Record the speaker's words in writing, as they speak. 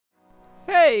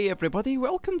Hey everybody,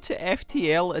 welcome to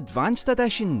FTL Advanced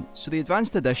Edition. So the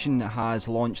Advanced Edition has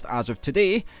launched as of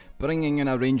today, bringing in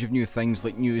a range of new things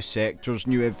like new sectors,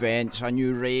 new events, a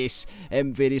new race,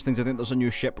 various things. I think there's a new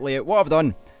ship layout. What I've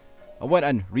done, I went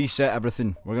in, reset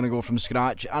everything. We're going to go from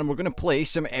scratch and we're going to play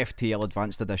some FTL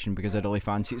Advanced Edition because I really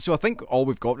fancy it. So I think all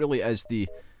we've got really is the...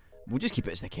 We'll just keep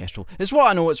it as the Kestrel. It's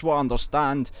what I know, it's what I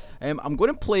understand. I'm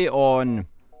going to play on...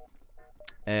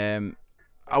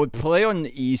 I would play on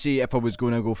easy if I was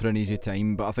going to go for an easy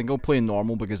time, but I think I'll play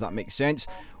normal because that makes sense.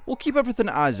 We'll keep everything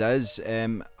as is.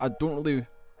 I don't really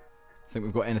think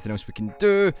we've got anything else we can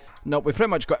do. No, we've pretty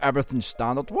much got everything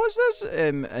standard. What's this?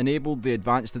 Enabled the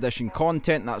Advanced Edition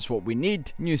content, that's what we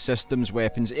need. New systems,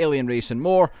 weapons, alien race and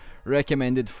more.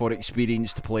 Recommended for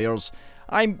experienced players.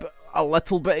 I'm a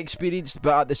little bit experienced,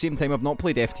 but at the same time I've not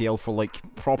played FTL for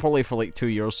properly for 2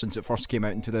 years since it first came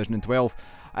out in 2012.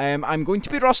 I'm going to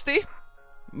be rusty.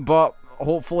 But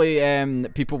hopefully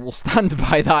people will stand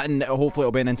by that and hopefully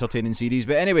it'll be an entertaining series.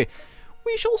 But anyway,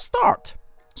 we shall start.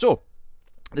 So,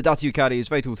 the data you carry is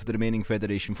vital to the remaining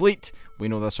Federation fleet. We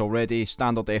know this already,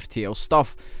 standard FTL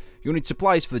stuff. You'll need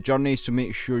supplies for the journey, so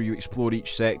make sure you explore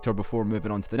each sector before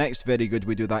moving on to the next. Very good,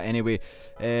 we do that anyway.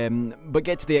 But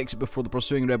get to the exit before the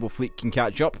pursuing rebel fleet can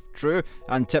catch up. True.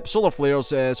 And tip, solar flares.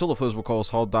 Solar flares will cause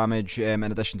hull damage in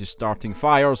addition to starting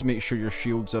fires. Make sure your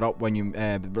shields are up when you...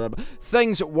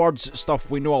 things, words,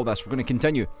 stuff, we know all this. We're going to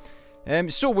continue.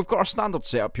 So we've got our standard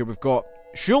setup here. We've got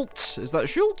Schultz. Is that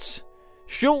Schultz?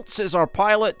 Schultz is our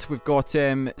pilot. We've got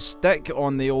Stick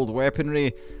on the old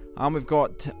weaponry. And we've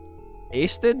got...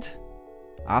 Asted?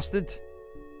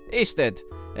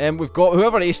 We've got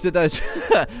whoever Asted is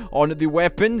on the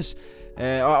weapons.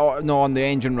 No, on the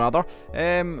engine rather.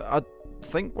 I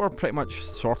think we're pretty much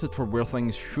sorted for where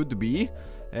things should be.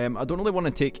 I don't really want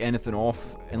to take anything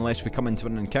off unless we come into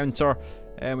an encounter.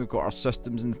 We've got our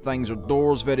systems and things, our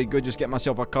doors, very good. Just get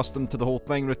myself accustomed to the whole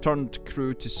thing. Returned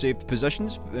crew to saved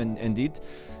positions, indeed.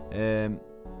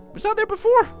 Was that there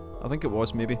before? I think it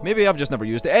was, maybe. Maybe I've just never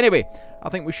used it. Anyway, I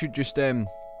think we should just,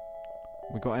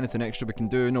 we got anything extra we can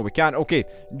do? No, we can't. Okay,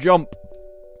 jump.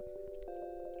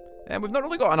 And we've not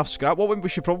really got enough scrap. What we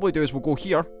should probably do is we'll go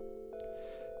here.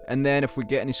 And then if we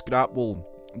get any scrap, we'll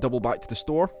double back to the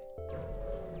store.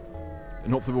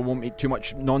 And hopefully we won't make too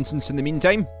much nonsense in the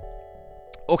meantime.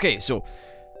 Okay, so...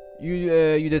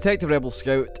 You detect a rebel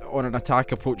scout on an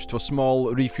attack approach to a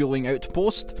small refueling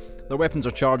outpost. Their weapons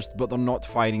are charged, but they're not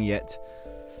firing yet.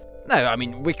 Now, I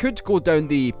mean, we could go down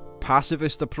the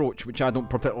pacifist approach, which I don't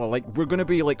particularly like. We're going to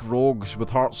be like rogues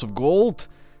with hearts of gold.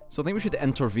 So I think we should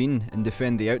intervene and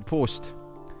defend the outpost.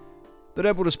 The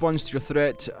rebel responds to your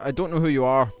threat. I don't know who you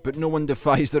are, but no one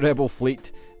defies the rebel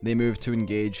fleet. They move to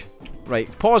engage. Right,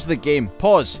 pause the game.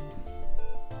 Pause.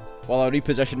 While I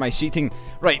reposition my seating.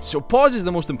 Right, so pause is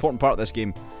the most important part of this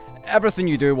game. Everything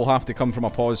you do will have to come from a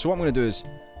pause. So what I'm going to do is...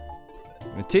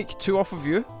 I'm going to take 2 off of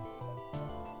you.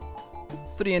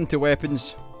 3 into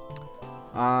weapons.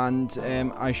 And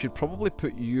I should probably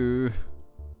put you...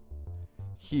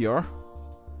 here.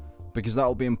 Because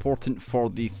that'll be important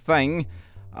for the thing.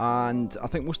 And I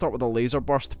think we'll start with a laser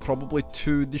burst. Probably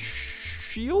to the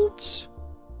shields.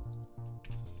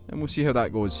 And we'll see how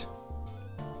that goes.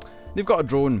 They've got a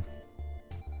drone.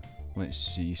 Let's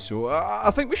see. So, I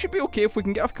think we should be okay if we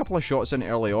can get a couple of shots in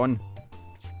early on.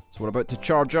 So, we're about to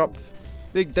charge up.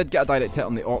 They did get a direct hit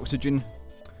on the oxygen.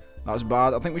 That's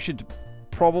bad. I think we should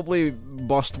probably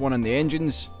bust one in the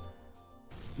engines.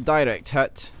 Direct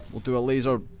hit. We'll do a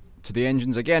laser to the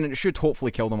engines again, and it should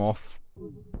hopefully kill them off.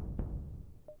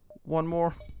 One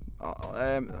more.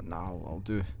 No, I'll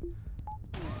do...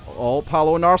 Oh,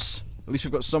 Palo Nurse. At least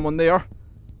we've got someone there.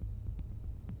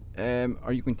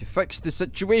 Are you going to fix the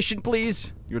situation,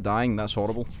 please? You're dying, that's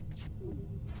horrible.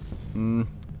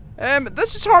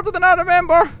 This is harder than I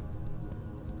remember!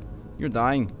 You're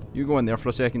dying. You go in there for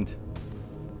a second.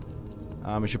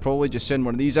 We should probably just send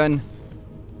one of these in.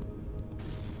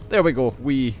 There we go.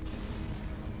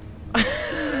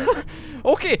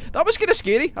 Okay, that was kind of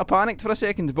scary. I panicked for a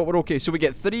second, but we're okay. So we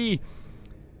get three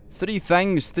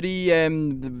things. 3,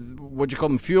 what do you call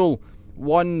them? Fuel.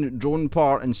 1 drone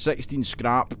part and 16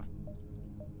 scrap.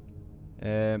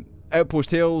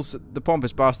 Outpost hails. The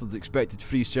pompous bastards expected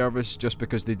free service just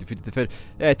because they defeated the Fed.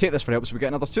 Take this for help. So we get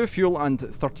another 2 fuel and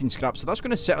 13 scrap. So that's going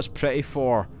to set us pretty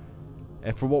for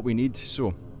what we need.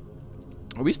 So,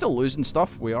 are we still losing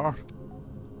stuff? We are.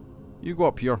 You go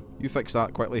up here. You fix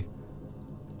that quickly.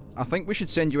 I think we should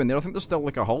send you in there. I think there's still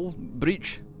like a hull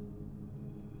breach.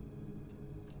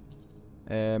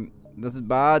 This is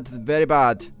bad. Very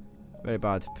bad. Very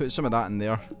bad. Put some of that in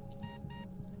there.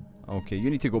 Okay, you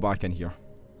need to go back in here.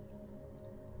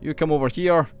 You come over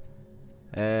here.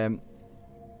 And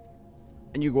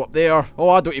you go up there. Oh,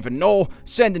 I don't even know.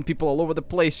 Sending people all over the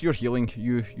place. You're healing.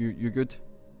 You good?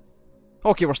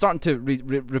 Okay, we're starting to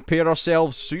repair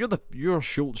ourselves. So you're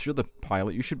Schultz. You're the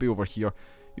pilot. You should be over here.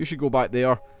 You should go back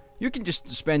there. You can just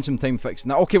spend some time fixing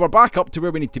that. Okay, we're back up to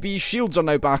where we need to be. Shields are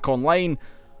now back online.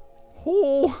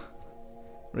 Oh.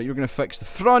 Right, you're going to fix the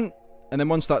front. And then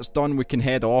once that's done, we can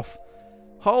head off.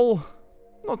 Hull.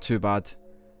 Not too bad.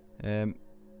 There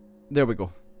we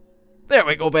go. There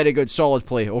we go. Very good. Solid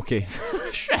play. Okay.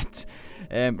 Shit.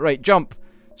 Right, jump.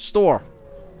 Store.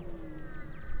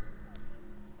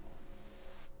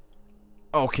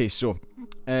 Okay, so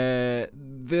there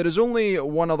is only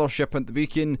one other ship at the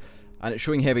beacon, and it's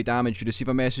showing heavy damage. You receive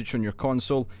a message on your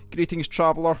console. Greetings,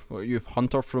 traveller. Well, you've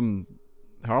Hunter from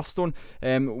Hearthstone.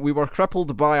 We were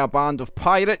crippled by a band of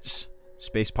pirates.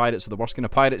 Space pirates are the worst kind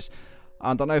of pirates,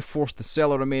 and are now forced to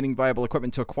sell our remaining viable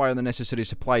equipment to acquire the necessary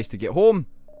supplies to get home.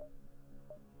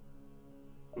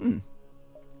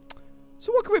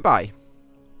 So what can we buy?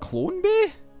 Clone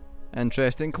Bay?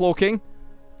 Interesting. Cloaking.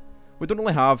 We don't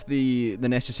really have the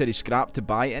necessary scrap to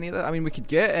buy any of that. I mean, we could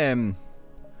get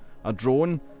a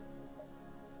drone.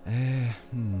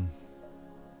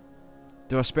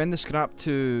 Do I spend the scrap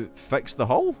to fix the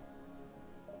hull?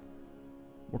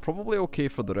 We're probably okay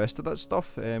for the rest of that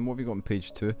stuff. What have we got on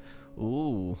page 2?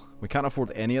 Ooh, we can't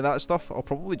afford any of that stuff. I'll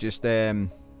probably just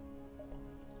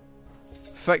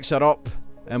fix her up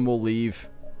and we'll leave.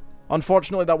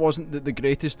 Unfortunately, that wasn't the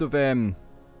greatest of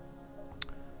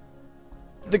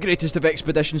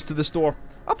expeditions to the store.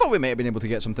 I thought we might have been able to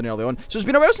get something early on. So it's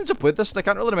been a while since I've played this, and I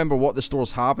can't really remember what the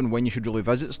stores have and when you should really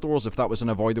visit stores if that was an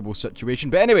avoidable situation.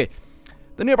 But anyway,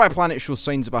 the nearby planet shows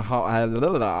signs of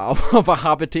a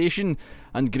habitation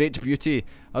and great beauty.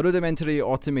 A rudimentary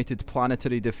automated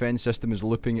planetary defense system is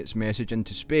looping its message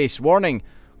into space. Warning!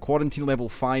 Quarantine level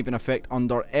 5 in effect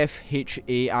under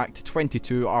FHA Act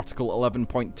 22, Article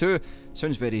 11.2.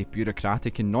 Sounds very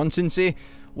bureaucratic and nonsensy.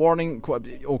 Warning,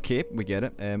 okay, we get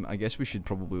it. I guess we should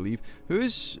probably leave.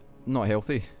 Who's not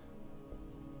healthy?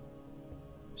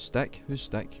 Stick? Who's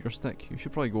Stick? You're Stick. You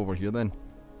should probably go over here then.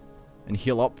 And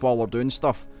heal up while we're doing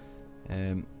stuff.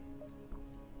 Is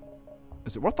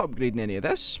it worth upgrading any of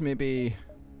this? Maybe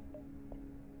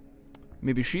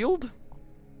shield?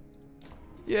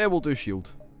 Yeah, we'll do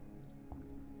shield.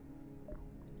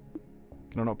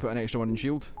 Can I not put an extra one in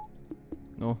shield?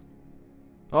 No.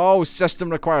 Oh, system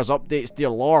requires updates, dear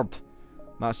lord.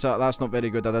 That's not very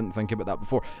good. I didn't think about that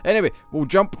before. Anyway, we'll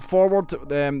jump forward.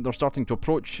 They're starting to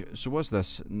approach. So what's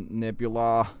this?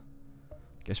 Nebula.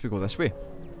 Guess we go this way.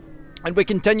 And we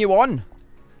continue on.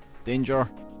 Danger.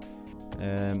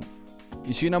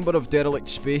 You see a number of derelict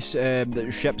space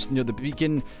ships near the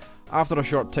beacon. After a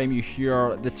short time you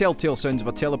hear the telltale sounds of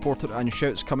a teleporter and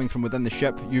shouts coming from within the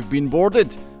ship. You've been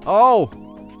boarded. Oh!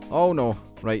 Oh no.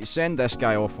 Right, send this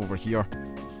guy off over here.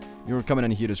 You're coming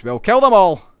in here as well. Kill them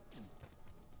all!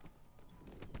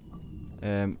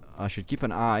 I should keep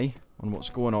an eye on what's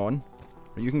going on.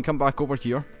 You can come back over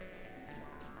here.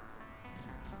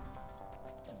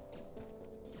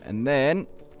 And then,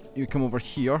 you come over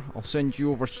here. I'll send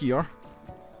you over here.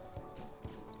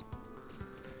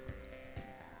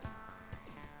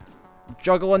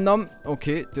 Juggling them.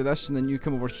 Okay, do this and then you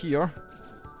come over here.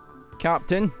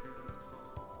 Captain.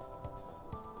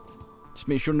 Just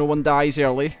make sure no one dies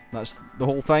early. That's the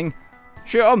whole thing.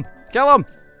 Shoot him! Kill him!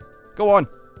 Go on.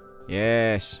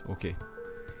 Yes. Okay.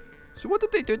 So what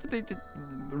did they do? Did they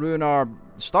ruin our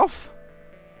stuff?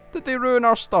 Did they ruin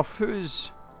our stuff?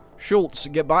 Who's... Schultz,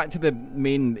 get back to the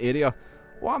main area.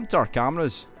 What happened to our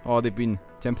cameras? Oh, they've been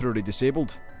temporarily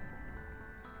disabled.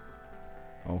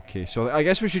 Okay, so I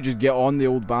guess we should just get on the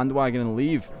old bandwagon and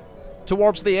leave.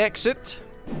 Towards the exit.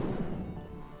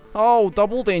 Oh,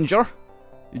 double danger.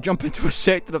 You jump into a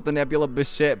sector of the nebula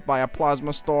beset by a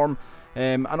plasma storm.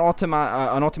 An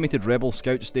automated rebel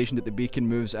scout stationed at the beacon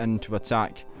moves in to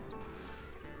attack.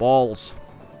 Balls.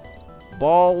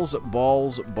 Balls,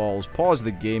 balls, balls. Pause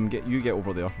the game. You get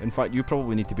over there. In fact, you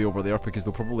probably need to be over there because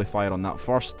they'll probably fire on that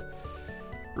first.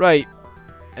 Right.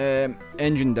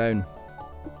 Engine down.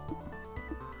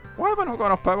 Why have I not got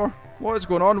enough power? What is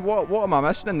going on? What am I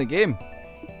missing in the game?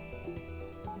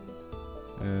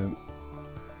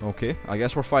 Okay, I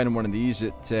guess we're firing one of these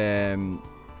at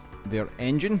their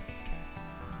engine.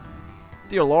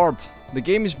 Dear lord, the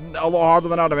game is a lot harder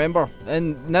than I remember.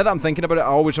 And now that I'm thinking about it, I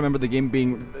always remember the game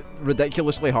being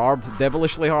ridiculously hard,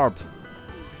 devilishly hard.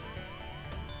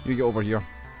 You get over here.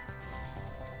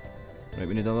 Right,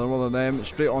 we need another one of them.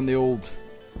 Straight on the old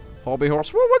hobby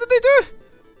horse. What did they do?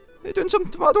 They doing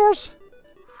something to my doors?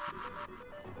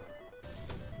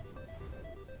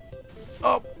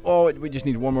 Oh. Oh, we just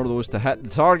need one more of those to hit the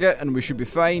target, and we should be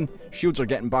fine. Shields are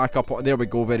getting back up. There we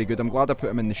go, very good. I'm glad I put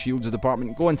him in the shields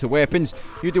department. Go into weapons.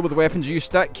 You deal with the weapons, you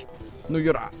stick. No,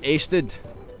 you're aced.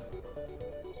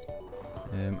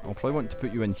 I'll probably want to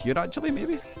put you in here, actually,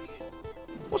 maybe.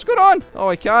 What's going on? Oh,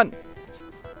 I can't.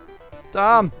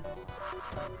 Damn.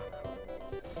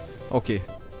 Okay.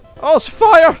 Oh, it's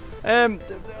fire!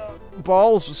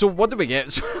 Balls. So what do we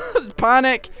get?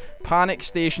 Panic. Panic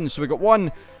station. So we got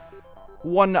one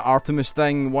Artemis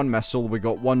thing, one missile. We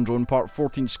got one drone part,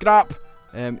 14 scrap.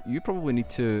 You probably need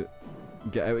to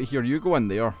get out of here. You go in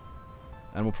there.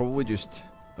 And we'll probably just...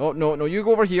 Oh, no, no, you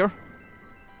go over here.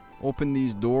 Open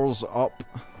these doors up.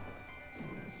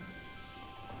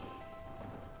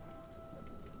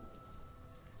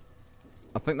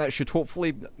 I think that should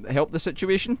hopefully help the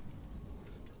situation.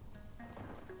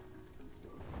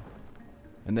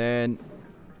 And then...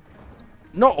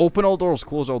 Not open all doors,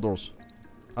 close all doors.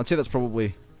 I'd say that's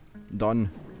probably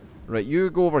done. Right, you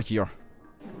go over here.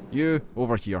 You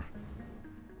over here.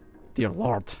 Dear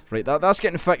Lord. Right, that's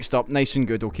getting fixed up. Nice and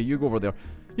good. Okay, you go over there.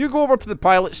 You go over to the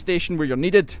pilot station where you're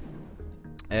needed.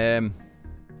 Are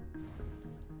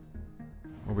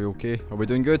we okay? Are we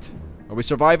doing good? Are we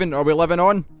surviving? Are we living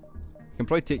on? I can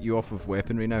probably take you off of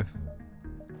weaponry now.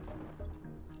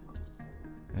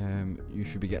 You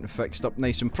should be getting fixed up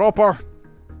nice and proper.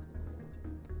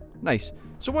 Nice.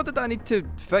 So what did I need to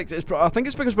fix? I think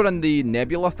it's because we're in the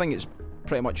nebula thing. It's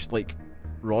pretty much like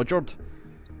rogered.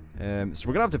 So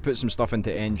we're gonna have to put some stuff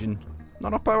into engine. Not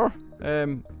enough power.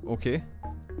 Okay.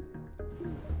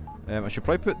 I should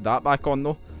probably put that back on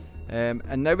though.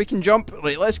 And now we can jump.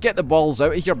 Right, let's get the balls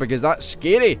out of here because that's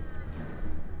scary.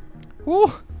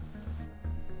 Whoa.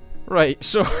 Right,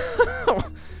 so...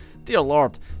 Dear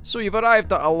Lord. So you've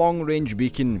arrived at a long-range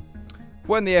beacon.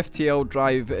 When the FTL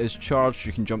drive is charged,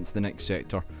 you can jump to the next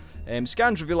sector.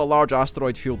 Scans reveal a large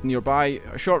asteroid field nearby.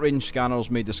 Short-range scanners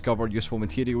may discover useful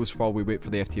materials while we wait for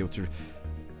the FTL to...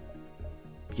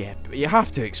 Yeah, but you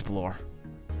have to explore.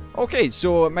 Okay,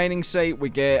 so mining site, we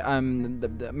get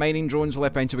the mining drones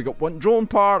left behind. So we got one drone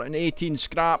part and 18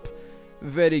 scrap.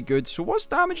 Very good. So what's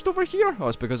damaged over here? Oh,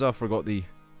 it's because I forgot the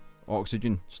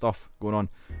oxygen stuff going on.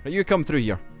 Right, you come through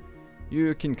here.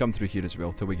 You can come through here as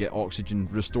well till we get oxygen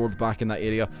restored back in that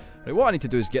area. Right, what I need to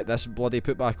do is get this bloody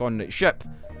put back on the ship.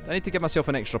 I need to give myself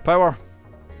an extra power.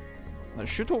 That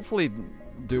should hopefully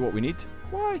do what we need.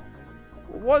 Why?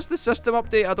 What's the system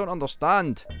update? I don't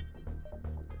understand.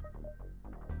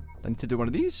 I need to do one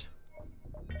of these?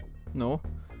 No.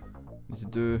 I need to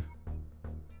do...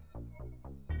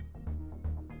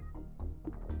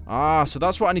 Ah, so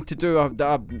that's what I need to do that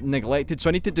I've neglected. So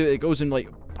I need to do it. It goes in like...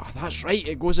 Oh, that's right.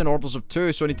 It goes in orders of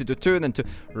 2. So I need to do 2 and then 2.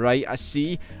 Right, I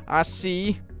see. I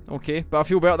see. Okay, but I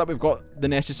feel better that we've got the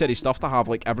necessary stuff to have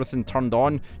like everything turned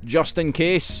on. Just in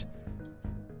case.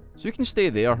 So you can stay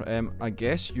there. I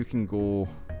guess you can go...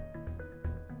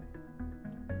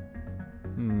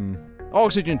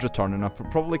 Oxygen's returning. I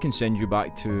probably can send you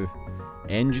back to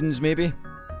engines, maybe.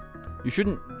 You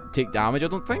shouldn't take damage, I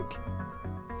don't think.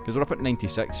 Because we're up at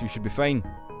 96. You should be fine.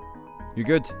 You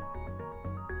good?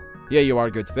 Yeah, you are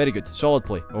good. Very good. Solid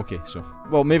play. Okay, so...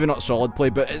 Well, maybe not solid play,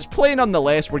 but it's play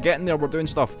nonetheless. We're getting there. We're doing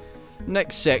stuff.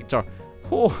 Next sector.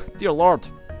 Oh, dear Lord.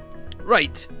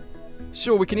 Right.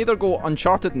 So, we can either go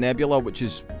Uncharted Nebula, which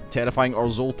is terrifying, or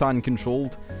Zoltan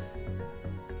controlled,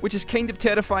 which is kind of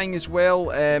terrifying as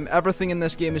well. Everything in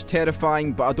this game is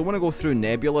terrifying, but I don't want to go through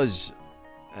Nebulas.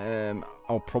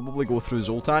 I'll probably go through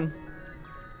Zoltan,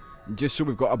 just so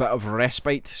we've got a bit of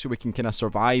respite, so we can kind of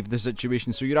survive the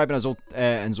situation. So you're arriving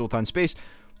in Zoltan space.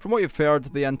 From what you've heard,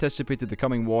 they anticipated the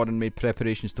coming war and made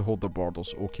preparations to hold their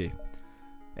borders. Okay.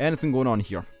 Anything going on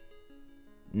here?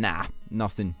 Nah,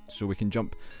 nothing. So we can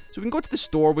jump. So we can go to the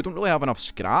store. We don't really have enough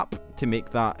scrap to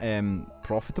make that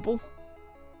profitable.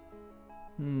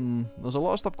 There's a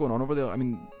lot of stuff going on over there. I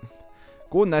mean,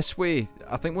 going this way,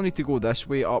 I think we'll need to go this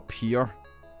way up here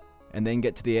and then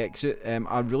get to the exit.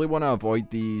 I really want to avoid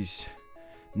these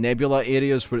nebula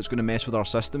areas where it's going to mess with our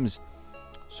systems.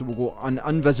 So we'll go an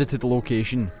unvisited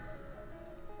location.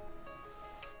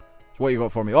 So what you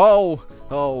got for me?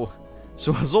 Oh.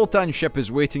 So a Zoltan ship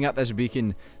is waiting at this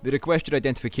beacon. They request your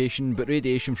identification, but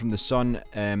radiation from the sun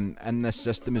in this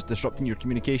system is disrupting your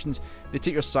communications. They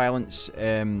take your silence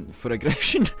for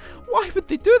aggression. Why would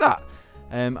they do that?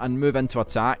 And move into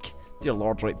attack. Dear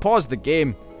Lord, right, pause the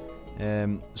game.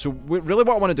 So really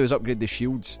what I want to do is upgrade the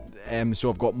shields. So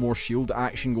I've got more shield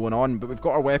action going on, but we've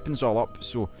got our weapons all up.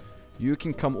 So you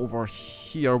can come over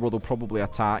here where they'll probably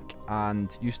attack,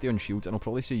 and you stay on shields, and I'll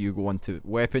probably say you go on to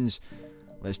weapons.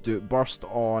 Let's do it. Burst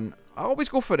on I always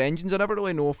go for engines. I never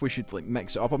really know if we should like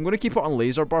mix it up. I'm going to keep it on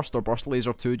laser burst or burst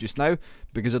laser 2 just now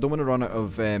because I don't want to run out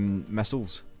of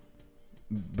missiles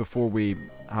before we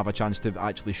have a chance to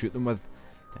actually shoot them with.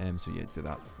 So yeah, do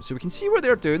that. So we can see what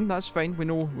they're doing. That's fine. We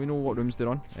know what rooms they're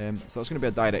on. So that's going to be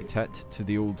a direct hit to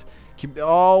the old.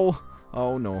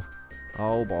 Oh no,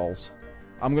 oh balls!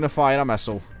 I'm going to fire a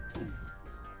missile.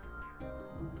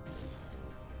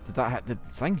 Did that hit the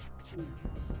thing?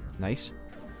 Nice.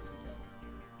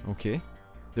 Okay,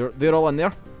 they're all in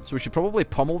there. So we should probably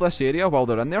pummel this area while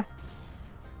they're in there.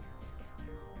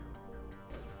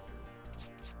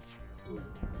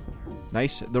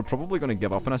 Nice. They're probably going to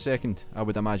give up in a second, I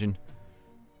would imagine.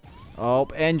 Oh,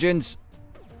 engines.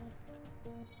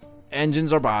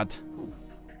 Engines are bad.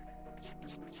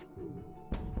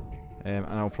 And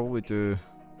I'll probably do...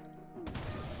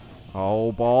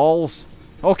 Oh, balls.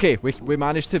 Okay, we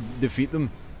managed to defeat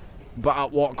them. But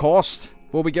at what cost?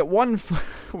 Well, we get one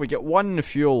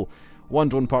fuel, 1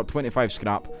 drone part, 25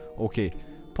 scrap. Okay,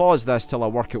 pause this till I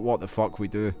work out what the fuck we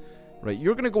do. Right,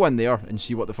 you're going to go in there and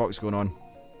see what the fuck's going on.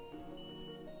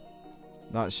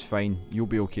 That's fine. You'll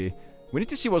be okay. We need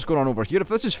to see what's going on over here. If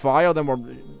this is fire, then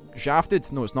we're shafted.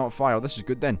 No, it's not fire. This is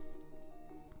good then.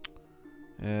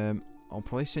 I'll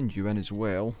probably send you in as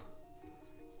well.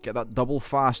 Get that double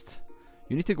fast.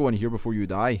 You need to go in here before you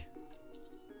die.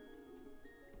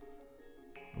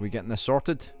 Are we getting this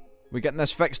sorted? Are we getting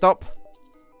this fixed up?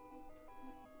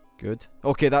 Good.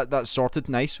 Okay, that's sorted.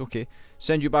 Nice. Okay.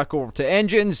 Send you back over to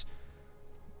engines.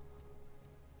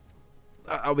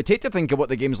 I would take to think of what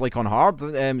the game's like on hard.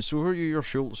 So who are you, your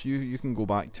Schultz? You can go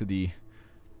back to the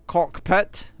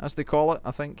cockpit, as they call it,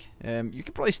 I think. You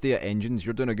could probably stay at engines.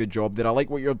 You're doing a good job there. I like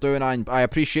what you're doing, and I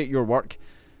appreciate your work.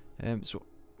 So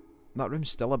that room's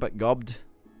still a bit gubbed.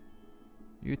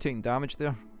 You taking damage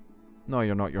there? No,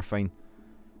 you're not. You're fine.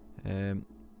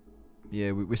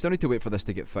 Yeah, we still need to wait for this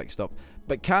to get fixed up.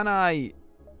 But can I...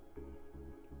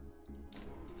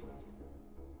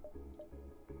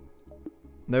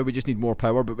 Now we just need more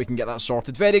power, but we can get that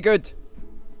sorted. Very good.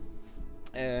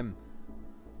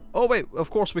 Oh wait, of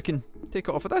course we can take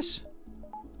it off of this.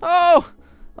 Oh,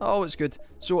 it's good.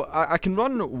 So I can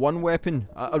run one weapon.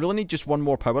 I really need just one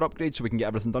more power upgrade so we can get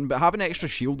everything done. But having an extra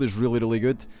shield is really, really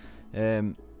good.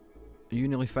 Are you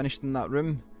nearly finished in that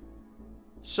room,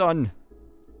 son?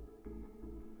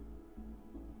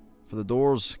 For the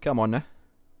doors, come on now.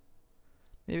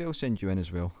 Maybe I'll send you in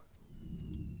as well,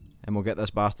 and we'll get this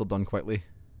bastard done quickly.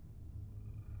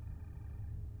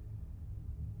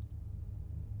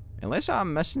 Unless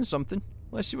I'm missing something.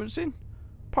 Let's see what it's saying.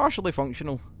 Partially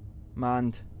functional.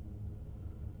 Manned.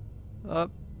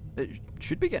 It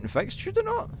should be getting fixed, should it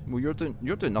not? Well, you're doing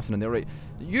nothing in there, right?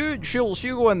 You, Schultz,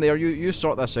 you go in there. You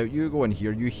sort this out. You go in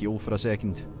here. You heal for a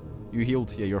second. You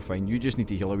healed? Yeah, you're fine. You just need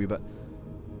to heal a wee bit.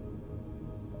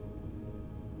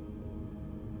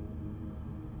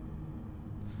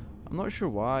 I'm not sure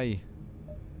why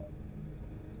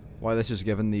this is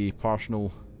given the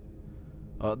partial...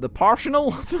 the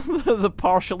partial? The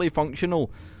partially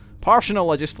functional.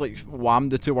 Partial, I just like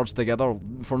whammed the two words together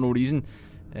for no reason.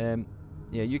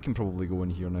 Yeah, you can probably go in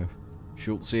here now.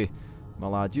 Schultz, my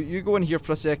lad. You go in here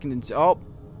for a second and say, oh,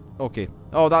 okay.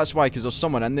 Oh, that's why, because there's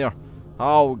someone in there.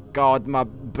 Oh, God, my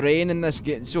brain in this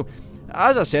game. So,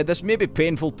 as I said, this may be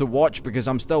painful to watch because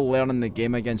I'm still learning the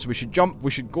game again. So we should jump,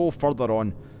 we should go further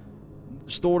on.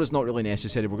 Store is not really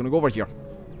necessary. We're going to go over here.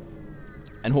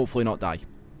 And hopefully not die.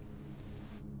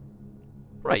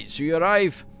 Right, so you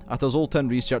arrive at a Zoltan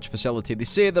research facility. They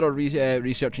say they are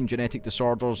researching genetic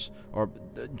disorders, or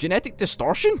genetic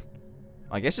distortion?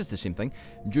 I guess it's the same thing.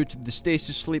 Due to the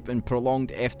stasis sleep and prolonged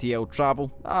FTL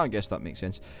travel. I guess that makes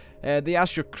sense. They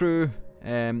ask your crew,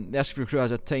 if your crew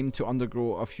has a time to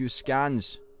undergo a few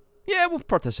scans. Yeah, we'll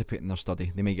participate in their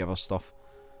study. They may give us stuff.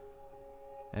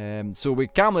 So we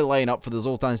calmly line up for the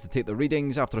Zoltans to take the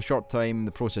readings. After a short time,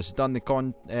 the process is done. They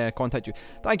contact you.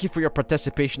 Thank you for your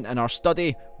participation in our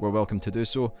study. We're welcome to do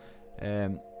so. Yeah,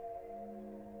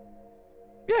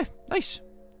 nice.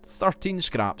 13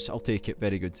 scraps. I'll take it.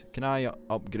 Very good. Can I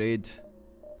upgrade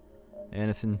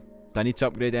anything? Do I need to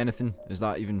upgrade anything? Is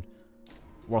that even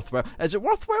worthwhile? Is it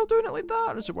worthwhile doing it like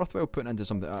that? Or is it worthwhile putting into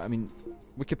something? I mean,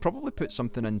 we could probably put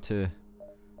something into...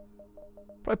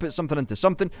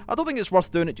 something. I don't think it's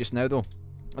worth doing it just now, though.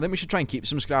 I think we should try and keep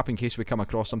some scrap in case we come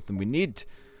across something we need.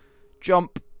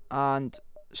 Jump and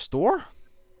store?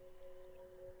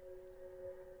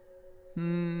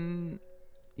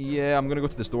 Yeah, I'm going to go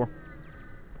to the store.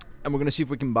 And we're going to see if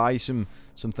we can buy some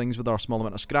things with our small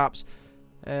amount of scraps.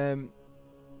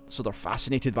 So they're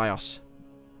fascinated by us.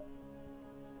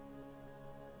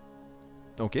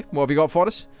 Okay, what have you got for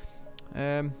us?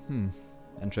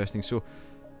 Interesting. So,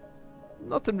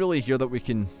 nothing really here that we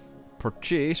can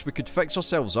purchase. We could fix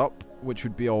ourselves up, which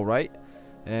would be alright.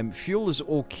 Fuel is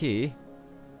okay.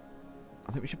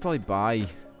 I think we should probably buy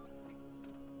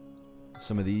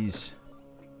some of these.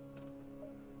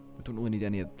 We don't really need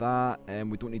any of that,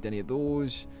 and we don't need any of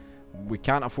those. We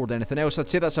can't afford anything else. I'd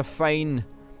say that's a fine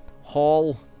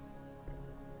haul.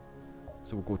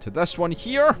 So we'll go to this one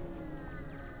here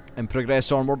and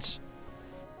progress onwards.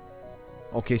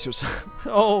 Okay, so it's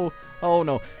oh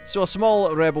no. So a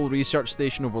small rebel research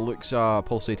station overlooks a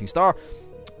pulsating star.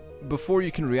 Before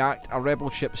you can react, a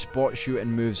rebel ship spots you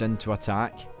and moves in to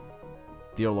attack.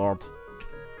 Dear Lord.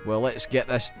 Well, let's get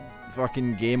this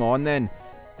fucking game on then.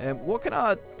 What can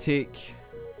I take?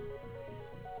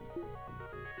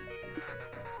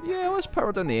 Yeah, let's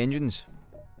power down the engines.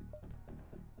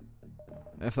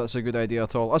 If that's a good idea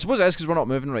at all. I suppose it is because we're not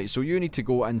moving right. So you need to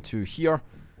go into here.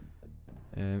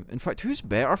 In fact, who's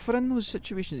better for in those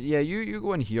situations? Yeah, you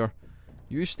go in here.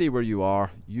 You stay where you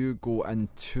are. You go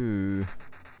into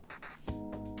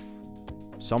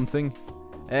something.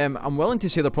 I'm willing to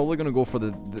say they're probably going to go for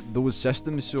those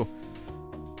systems. So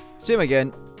same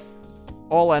again.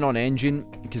 All in on engine,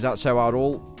 because that's how I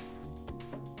roll.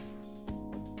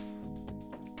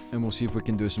 And we'll see if we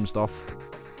can do some stuff.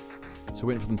 So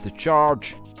waiting for them to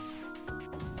charge.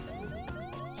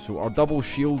 So our double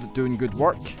shield doing good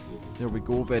work. There we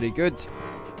go, very good.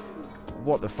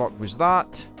 What the fuck was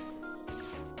that?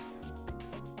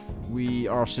 We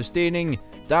are sustaining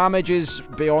damages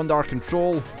beyond our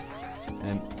control.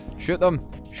 Shoot them.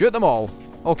 Shoot them all.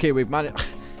 Okay, we've managed.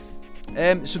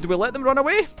 So do we let them run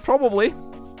away? Probably.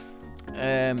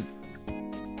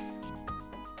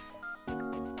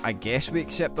 I guess we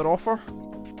accept their offer.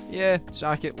 Yeah,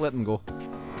 sack it, let them go.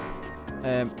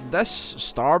 This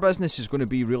star business is going to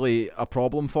be really a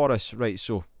problem for us. Right,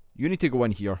 so you need to go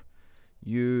in here.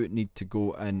 You need to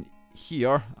go in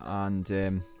here and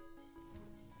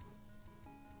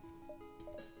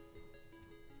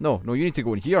No, you need to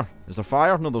go in here. Is there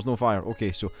fire? No, there's no fire.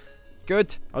 Okay, so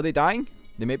good. Are they dying?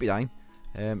 They may be dying.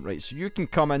 Right, so you can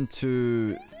come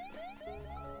into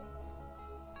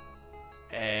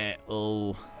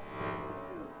oh.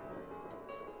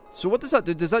 So what does that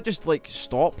do? Does that just like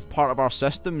stop part of our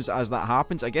systems as that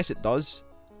happens? I guess it does.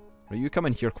 Right, you come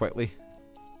in here quickly.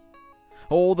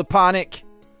 Oh, the panic!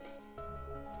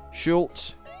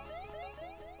 Schultz.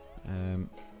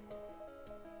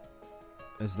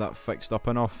 Is that fixed up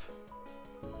enough?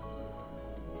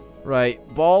 Right,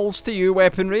 balls to you,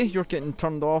 weaponry. You're getting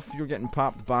turned off. You're getting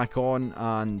popped back on,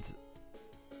 and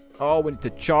oh, we need to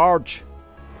charge.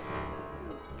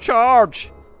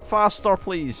 Charge! Faster,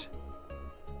 please.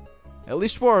 At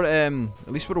least we're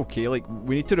okay. Like,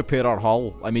 we need to repair our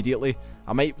hull immediately.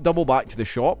 I might double back to the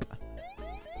shop.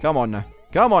 Come on now.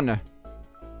 Come on now.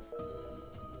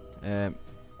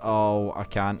 Oh, I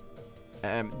can't.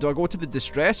 Do I go to the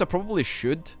distress? I probably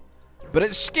should. But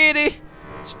it's scary.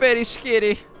 It's very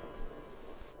scary.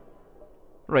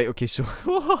 Right, okay, so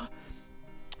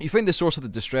you find the source of the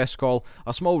distress call,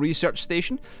 a small research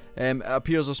station. It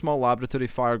appears a small laboratory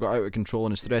fire got out of control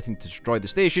and is threatening to destroy the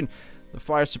station. The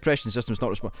fire suppression system is not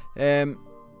responding.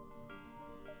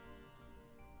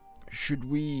 Should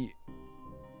we...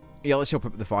 Yeah, let's help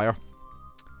out with the fire.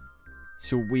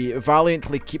 So we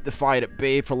valiantly keep the fire at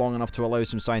bay for long enough to allow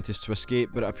some scientists to escape,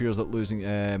 but it appears that losing...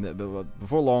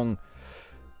 before long...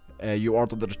 you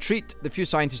ordered the retreat. The few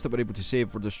scientists that were able to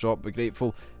save were distraught but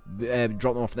grateful.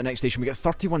 Drop them off at the next station. We get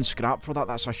 31 scrap for that.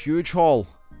 That's a huge haul.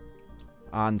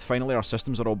 And finally our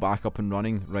systems are all back up and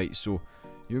running. Right, so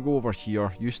you go over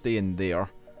here. You stay in there.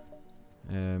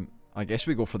 I guess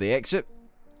we go for the exit.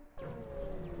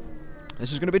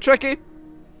 This is going to be tricky.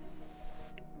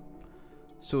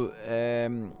 So,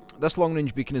 this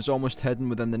long-range beacon is almost hidden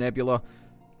within the nebula.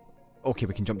 Okay,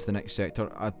 we can jump to the next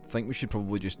sector. I think we should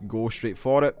probably just go straight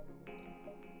for it.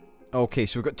 Okay,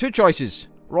 so we've got two choices.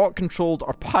 Rock-controlled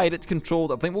or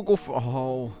pirate-controlled. I think we'll go for...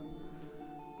 Oh.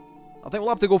 I think we'll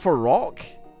have to go for rock.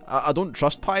 I don't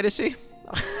trust piracy.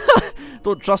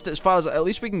 Don't trust it as far as... At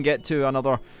least we can get to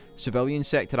another civilian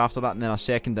sector after that, and then a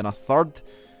second and a third.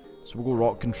 So we'll go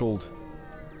rock-controlled.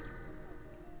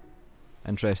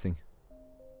 Interesting.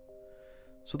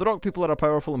 So the rock people are a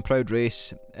powerful and proud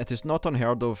race. It is not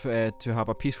unheard of to have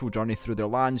a peaceful journey through their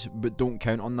lands, but don't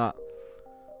count on that.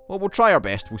 Well, we'll try our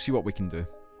best. We'll see what we can do.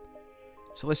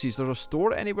 So let's see, is there a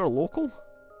store anywhere local?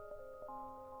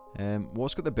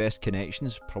 What's got the best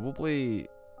connections? Probably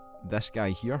this guy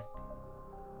here.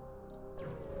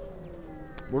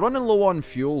 We're running low on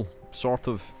fuel, sort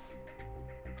of.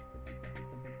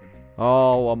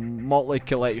 Oh, a motley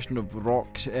collection of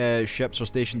rock ships are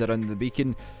stationed around the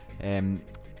beacon.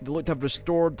 They look to have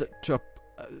restored to a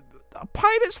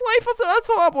pirate's life. I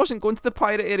thought I wasn't going to the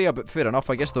pirate area, but fair enough.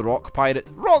 I guess the rock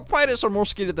pirates are more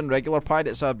scary than regular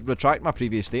pirates. I retract my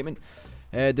previous statement.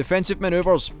 Defensive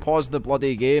maneuvers. Pause the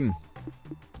bloody game.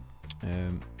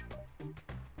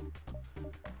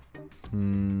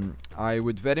 I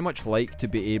would very much like to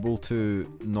be able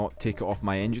to not take it off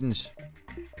my engines,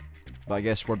 but I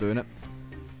guess we're doing it.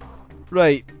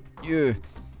 Right, you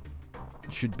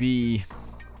should be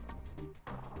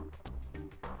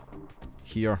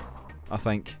here, I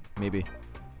think, maybe.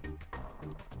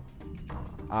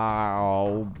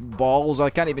 Ow, balls, I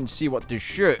can't even see what to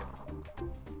shoot.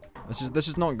 This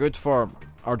is not good for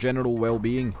our general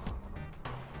well-being.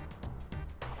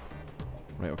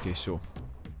 Right, okay, so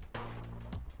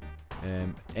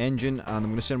engine, and I'm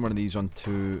going to send one of these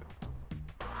onto...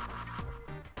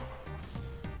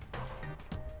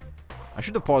 I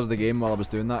should have paused the game while I was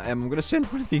doing that. I'm going to send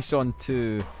one of these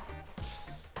onto...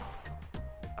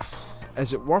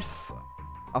 Is it worth...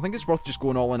 I think it's worth just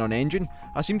going all in on engine.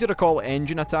 I seem to recall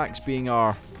engine attacks being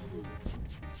our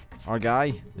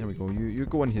guy. There we go. You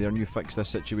go in here and you fix this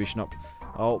situation up.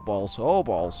 Oh, balls. Oh,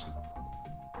 balls.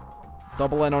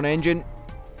 Double in on engine.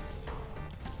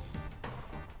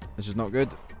 This is not good.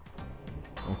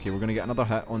 Okay, we're going to get another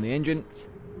hit on the engine.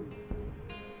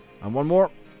 And one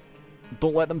more.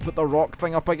 Don't let them put the rock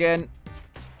thing up again.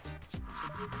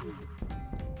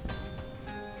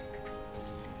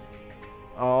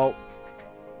 Oh.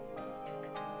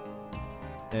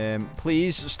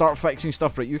 Please start fixing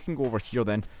stuff. Right, you can go over here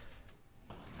then.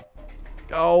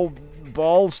 Oh,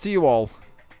 balls to you all.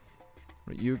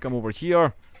 Right, you come over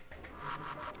here.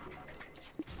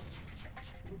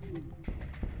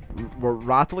 We're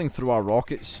rattling through our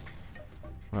rockets.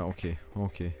 Right, okay,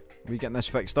 okay. We getting this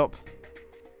fixed up?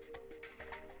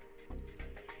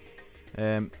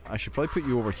 I should probably put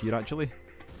you over here, actually.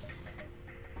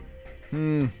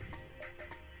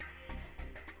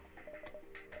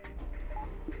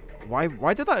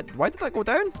 Why did that go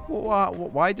down?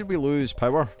 Why did we lose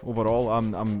power overall?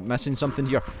 I'm missing something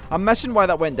here. I'm missing why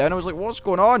that went down. I was like, what's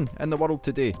going on in the world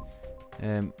today?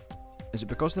 Is it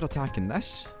because they're attacking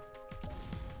this?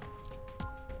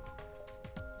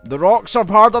 The rocks are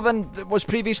harder than was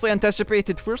previously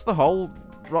anticipated. Where's the hull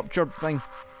ruptured thing?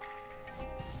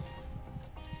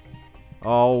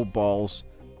 Oh, balls.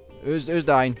 Who's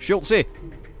dying? Schultzy!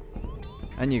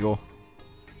 In you go.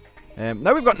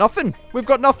 Now we've got nothing. We've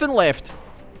got nothing left.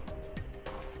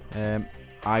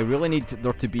 I really need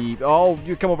there to be... Oh,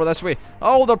 you come over this way.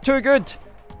 Oh, they're too good.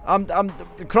 I'm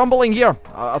crumbling here.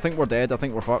 I think we're dead. I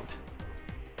think we're fucked.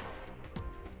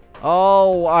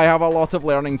 Oh, I have a lot of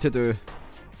learning to do.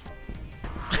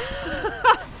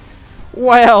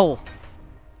 Well,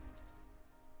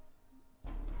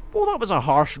 that was a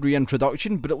harsh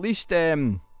reintroduction, but at least,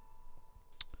 well,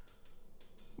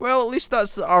 at least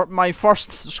that's my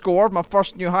first score, my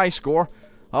first new high score.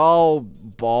 Oh,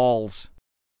 balls.